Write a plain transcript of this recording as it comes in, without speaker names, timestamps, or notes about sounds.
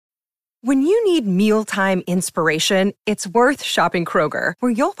When you need mealtime inspiration, it's worth shopping Kroger,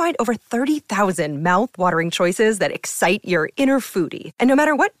 where you'll find over 30,000 mouth-watering choices that excite your inner foodie. And no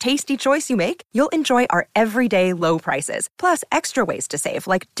matter what tasty choice you make, you'll enjoy our everyday low prices, plus extra ways to save,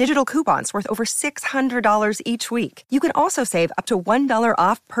 like digital coupons worth over $600 each week. You can also save up to $1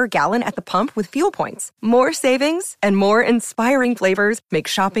 off per gallon at the pump with fuel points. More savings and more inspiring flavors make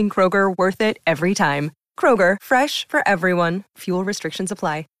shopping Kroger worth it every time. Kroger, fresh for everyone. Fuel restrictions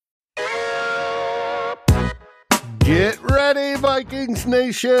apply. Get ready, Vikings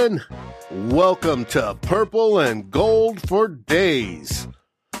Nation! Welcome to Purple and Gold for Days,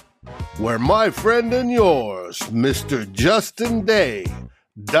 where my friend and yours, Mr. Justin Day,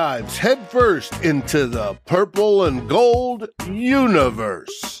 dives headfirst into the Purple and Gold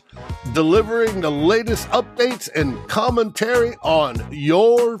universe, delivering the latest updates and commentary on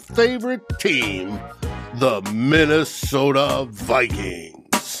your favorite team, the Minnesota Vikings.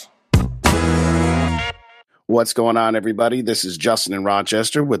 What's going on, everybody? This is Justin in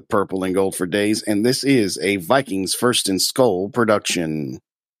Rochester with Purple and Gold for Days, and this is a Vikings First and Skull production.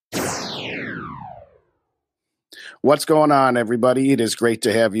 What's going on, everybody? It is great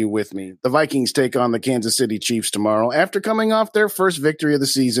to have you with me. The Vikings take on the Kansas City Chiefs tomorrow after coming off their first victory of the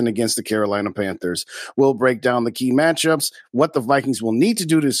season against the Carolina Panthers. We'll break down the key matchups, what the Vikings will need to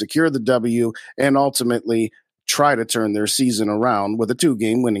do to secure the W, and ultimately try to turn their season around with a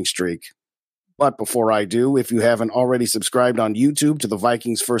 2-game winning streak. But before I do, if you haven't already subscribed on YouTube to the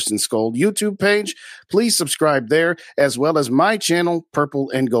Vikings First and Skull YouTube page, please subscribe there, as well as my channel, Purple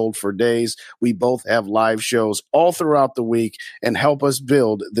and Gold for Days. We both have live shows all throughout the week and help us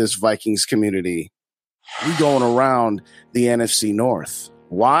build this Vikings community. We're going around the NFC North.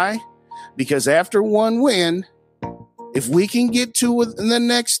 Why? Because after one win, if we can get two in the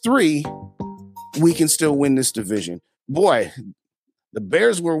next three, we can still win this division. Boy, the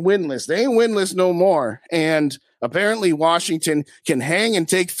Bears were winless. They ain't winless no more. And apparently Washington can hang and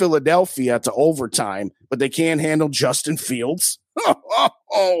take Philadelphia to overtime, but they can't handle Justin Fields.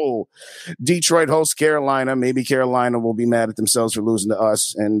 Detroit hosts Carolina. Maybe Carolina will be mad at themselves for losing to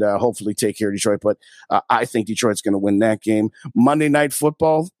us and hopefully take care of Detroit. But I think Detroit's going to win that game. Monday Night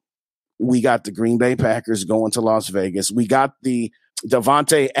Football, we got the Green Bay Packers going to Las Vegas. We got the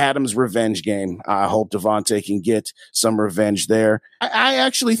Davante Adams revenge game. I hope Davante can get some revenge there. I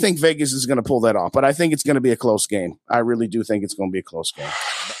actually think Vegas is going to pull that off, but I think it's going to be a close game. I really do think it's going to be a close game.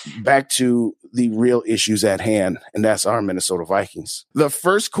 Back to the real issues at hand, and that's our Minnesota Vikings. The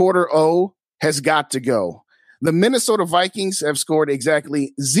first quarter O has got to go. The Minnesota Vikings have scored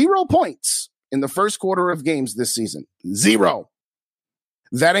exactly 0 points in the first quarter of games this season. 0.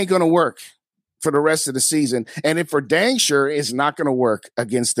 That ain't going to work for the rest of the season. And it for dang sure is not going to work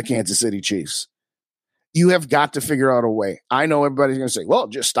against the Kansas City Chiefs. You have got to figure out a way. I know everybody's going to say, well,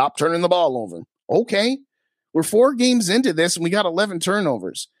 just stop turning the ball over. Okay. We're 4 games into this and we got 11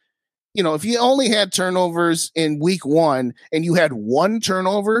 turnovers. You know, if you only had turnovers in week 1 and you had 1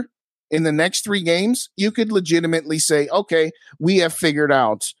 turnover in the next 3 games, you could legitimately say, okay, we have figured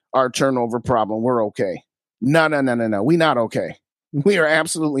out our turnover problem. We're okay. No. We're not okay. We are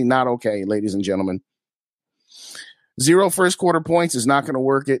absolutely not okay, ladies and gentlemen. 0 first quarter points is not going to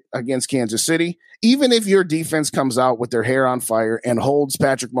work it against Kansas City. Even if your defense comes out with their hair on fire and holds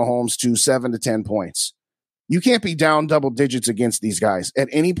Patrick Mahomes to 7 to 10 points, you can't be down double digits against these guys at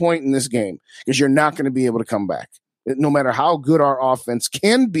any point in this game because you're not going to be able to come back. No matter how good our offense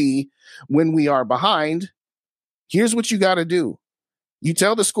can be when we are behind, here's what you got to do. You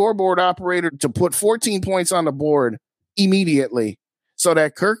tell the scoreboard operator to put 14 points on the board immediately so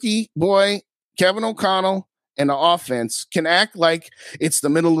that Kirky boy, Kevin O'Connell, and the offense can act like it's the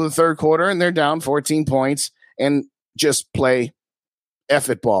middle of the third quarter and they're down 14 points and just play F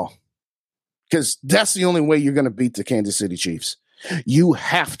it ball. Because that's the only way you're going to beat the Kansas City Chiefs. You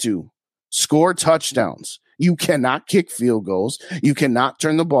have to score touchdowns. You cannot kick field goals. You cannot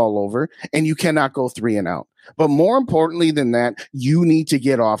turn the ball over, and you cannot go 3 and out. But more importantly than that, you need to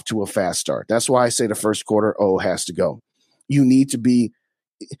get off to a fast start. That's why I say the first quarter has to go. You need to be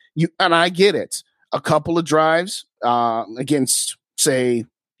and I get it. A couple of drives against, say,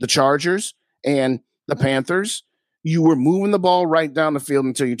 the Chargers and the Panthers, you were moving the ball right down the field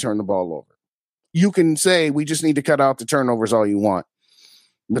until you turn the ball over. You can say we just need to cut out the turnovers all you want.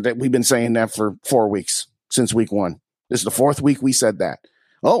 But we've been saying that for 4 weeks since week 1. This is the 4th week we said that.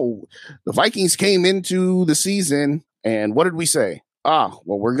 Oh, the Vikings came into the season, and what did we say? Well,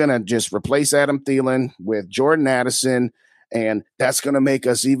 we're going to just replace Adam Thielen with Jordan Addison, and that's going to make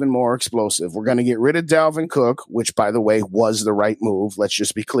us even more explosive. We're going to get rid of Dalvin Cook, which, by the way, was the right move. Let's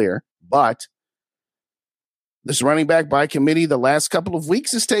just be clear. But This running back by committee the last couple of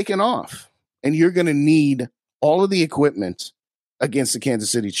weeks has taken off, and you're going to need all of the equipment against the Kansas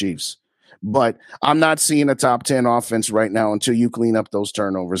City Chiefs. But I'm not seeing a top 10 offense right now until you clean up those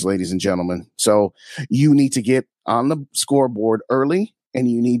turnovers, ladies and gentlemen. So you need to get on the scoreboard early, and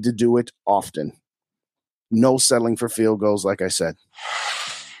you need to do it often. No settling for field goals, like I said.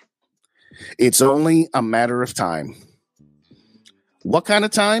 It's only a matter of time. What kind of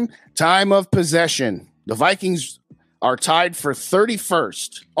time? Time of possession. The Vikings are tied for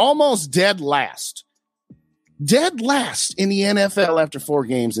 31st, almost dead last. Dead last in the NFL after 4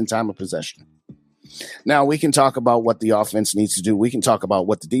 games in time of possession. Now, we can talk about what the offense needs to do. We can talk about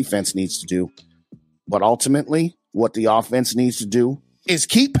what the defense needs to do. But ultimately, what the offense needs to do is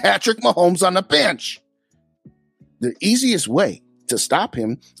keep Patrick Mahomes on the bench. The easiest way to stop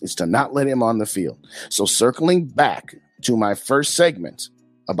him is to not let him on the field. So circling back to my first segment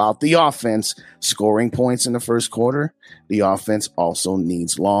about the offense scoring points in the first quarter, the offense also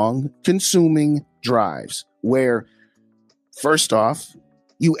needs long, consuming drives where, first off,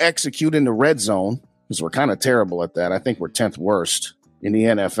 you execute in the red zone, because we're kind of terrible at that. I think we're 10th worst in the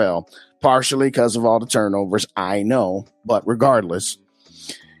NFL, partially because of all the turnovers, I know, but regardless,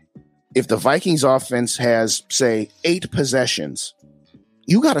 if the Vikings offense has, say, 8 possessions,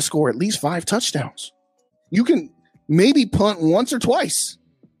 you got to score at least 5 touchdowns. You can maybe punt once or twice.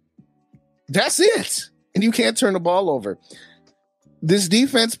 That's it. And you can't turn the ball over. This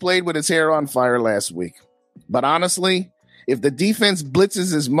defense played with its hair on fire last week. But honestly, if the defense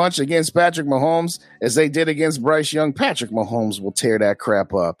blitzes as much against Patrick Mahomes as they did against Bryce Young, Patrick Mahomes will tear that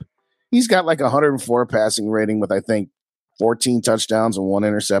crap up. He's got like 104 passing rating with, I think, 14 touchdowns and 1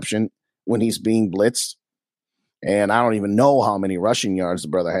 interception when he's being blitzed. And I don't even know how many rushing yards the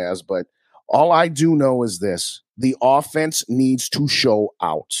brother has, but all I do know is this. The offense needs to show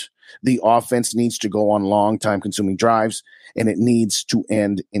out. The offense needs to go on long time-consuming drives, and it needs to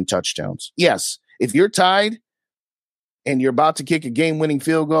end in touchdowns. Yes, if you're tied and you're about to kick a game-winning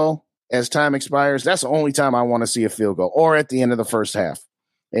field goal as time expires, that's the only time I want to see a field goal, or at the end of the first half,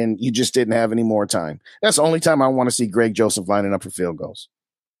 and you just didn't have any more time. That's the only time I want to see Greg Joseph lining up for field goals.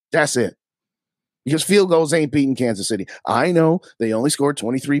 That's it. Because field goals ain't beating Kansas City. I know they only scored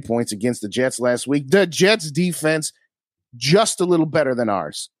 23 points against the Jets last week. The Jets' defense, just a little better than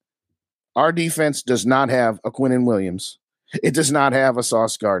ours. Our defense does not have a Quinnen Williams. It does not have a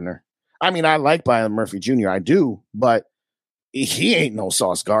Sauce Gardner. I mean, I like Byron Murphy Jr., I do, but he ain't no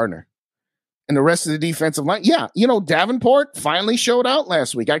Sauce Gardner. And the rest of the defensive line, yeah, Davenport finally showed out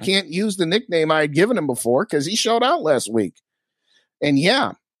last week. I can't use the nickname I had given him before because he showed out last week. And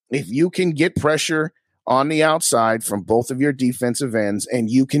yeah, if you can get pressure on the outside from both of your defensive ends and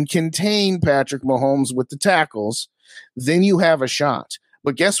you can contain Patrick Mahomes with the tackles, then you have a shot.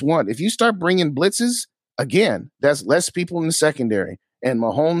 But guess what? If you start bringing blitzes, again, that's less people in the secondary. And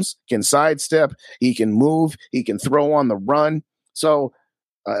Mahomes can sidestep. He can move. He can throw on the run. So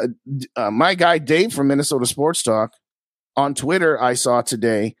my guy Dave from Minnesota Sports Talk on Twitter, I saw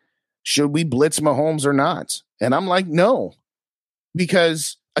today, should we blitz Mahomes or not? And I'm like, no.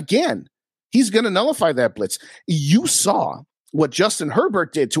 Because, again, he's going to nullify that blitz. You saw what Justin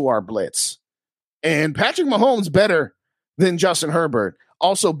Herbert did to our blitz. And Patrick Mahomes better than Justin Herbert.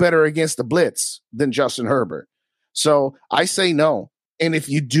 Also better against the blitz than Justin Herbert. So I say no. And if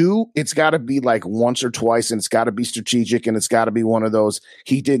you do, it's got to be like once or twice, and it's got to be strategic, and it's got to be one of those,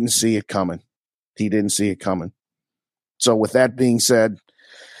 he didn't see it coming. He didn't see it coming. So with that being said,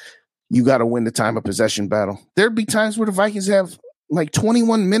 you got to win the time of possession battle. There'd be times where the Vikings have like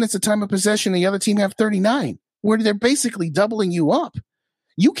 21 minutes of time of possession, and the other team have 39, where they're basically doubling you up.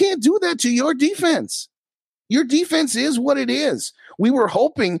 You can't do that to your defense. Your defense is what it is. We were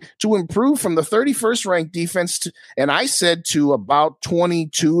hoping to improve from the 31st ranked defense, and I said to about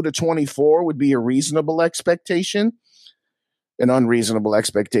 22 to 24 would be a reasonable expectation. An unreasonable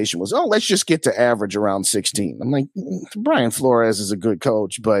expectation was, let's just get to average around 16. I'm like, Brian Flores is a good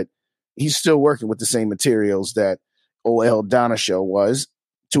coach, but he's still working with the same materials that O.L. Donahoe was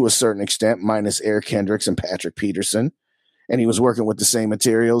to a certain extent, minus Eric Hendricks and Patrick Peterson. And he was working with the same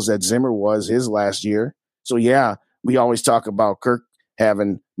materials that Zimmer was his last year. So, yeah, we always talk about Kirk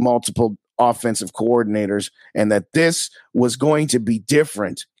having multiple offensive coordinators and that this was going to be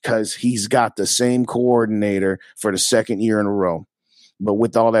different because he's got the same coordinator for the second year in a row. But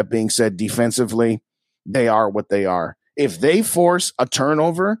with all that being said, defensively, they are what they are. If they force a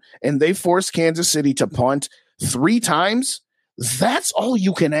turnover and they force Kansas City to punt 3 times, that's all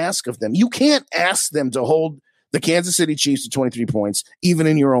you can ask of them. You can't ask them to hold the Kansas City Chiefs to 23 points, even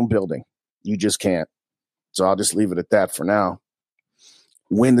in your own building. You just can't. So I'll just leave it at that for now.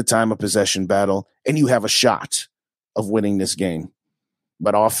 win the time of possession battle, and you have a shot of winning this game.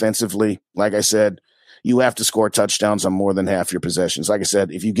 But offensively, like I said, you have to score touchdowns on more than half your possessions. Like I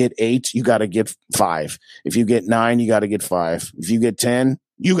said, if you get 8, you got to get 5. If you get 9, you got to get 5. If you get 10,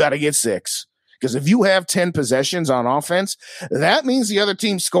 you got to get 6. Because if you have 10 possessions on offense, that means the other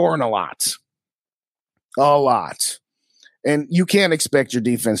team's scoring a lot. A lot. And you can't expect your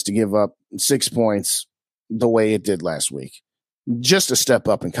defense to give up 6 points the way it did last week. Just a step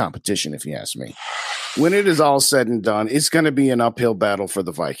up in competition, if you ask me. When it is all said and done, it's going to be an uphill battle for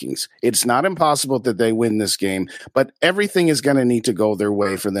the Vikings. It's not impossible that they win this game, but everything is going to need to go their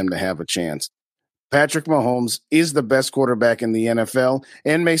way for them to have a chance. Patrick Mahomes is the best quarterback in the NFL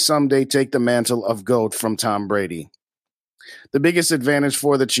and may someday take the mantle of GOAT from Tom Brady. The biggest advantage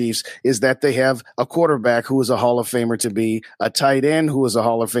for the Chiefs is that they have a quarterback who is a Hall of Famer to be, a tight end who is a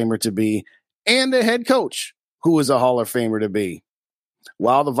Hall of Famer to be, and a head coach who is a Hall of Famer to be.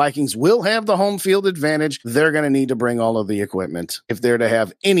 While the Vikings will have the home field advantage, they're going to need to bring all of the equipment if they're to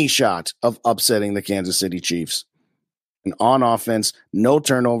have any shot of upsetting the Kansas City Chiefs. And on offense, no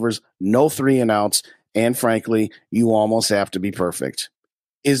turnovers, no 3-and-outs, and frankly, you almost have to be perfect.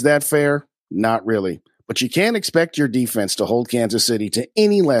 Is that fair? Not really. But you can't expect your defense to hold Kansas City to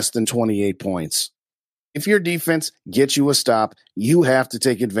any less than 28 points. If your defense gets you a stop, you have to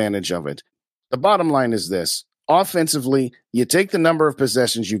take advantage of it. The bottom line is this. Offensively, you take the number of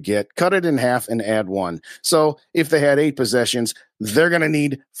possessions you get, cut it in half, and add 1. So if they had 8 possessions, they're going to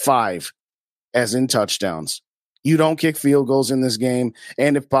need 5, as in touchdowns. You don't kick field goals in this game,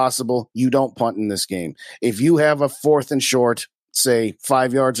 and if possible, you don't punt in this game. If you have a 4th and short, say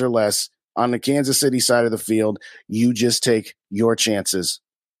 5 yards or less, on the Kansas City side of the field, you just take your chances.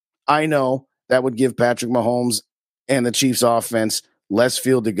 I know that would give Patrick Mahomes and the Chiefs offense less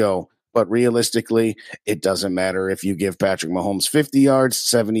field to go. But realistically, it doesn't matter if you give Patrick Mahomes 50 yards,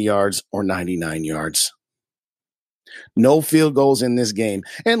 70 yards, or 99 yards. No field goals in this game,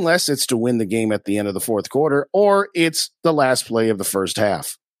 unless it's to win the game at the end of the 4th quarter, or it's the last play of the first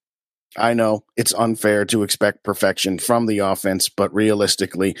half. I know it's unfair to expect perfection from the offense, but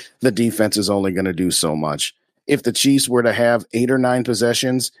realistically, the defense is only going to do so much. If the Chiefs were to have 8 or 9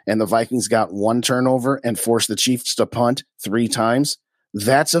 possessions and the Vikings got 1 turnover and forced the Chiefs to punt 3 times,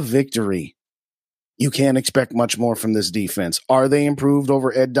 that's a victory. You can't expect much more from this defense. Are they improved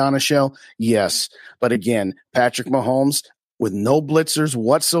over Ed Donachelle? Yes. But again, Patrick Mahomes, with no blitzers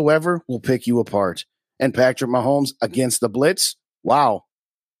whatsoever, will pick you apart. And Patrick Mahomes against the blitz, wow,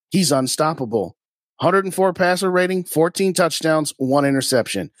 he's unstoppable. 104 passer rating, 14 touchdowns, 1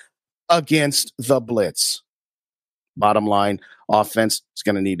 interception against the blitz. Bottom line, offense is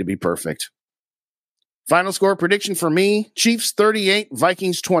going to need to be perfect. Final score prediction for me, Chiefs 38,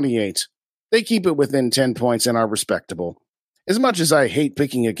 Vikings 28. They keep it within 10 points and are respectable. As much as I hate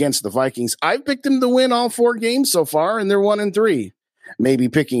picking against the Vikings, I've picked them to win all 4 games so far, and they're 1-3. Maybe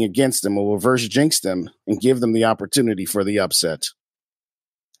picking against them will reverse jinx them and give them the opportunity for the upset.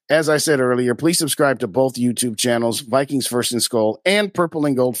 As I said earlier, please subscribe to both YouTube channels, Vikings First and Skull and Purple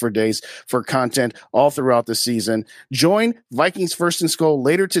and Gold for Days, for content all throughout the season. Join Vikings First and Skull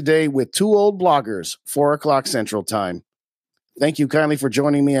later today with 2 old bloggers, 4 o'clock Central Time. Thank you kindly for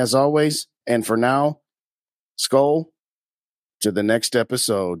joining me as always. And for now, Skull, to the next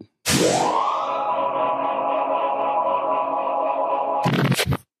episode.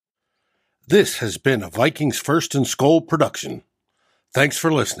 This has been a Vikings First and Skull production. Thanks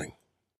for listening.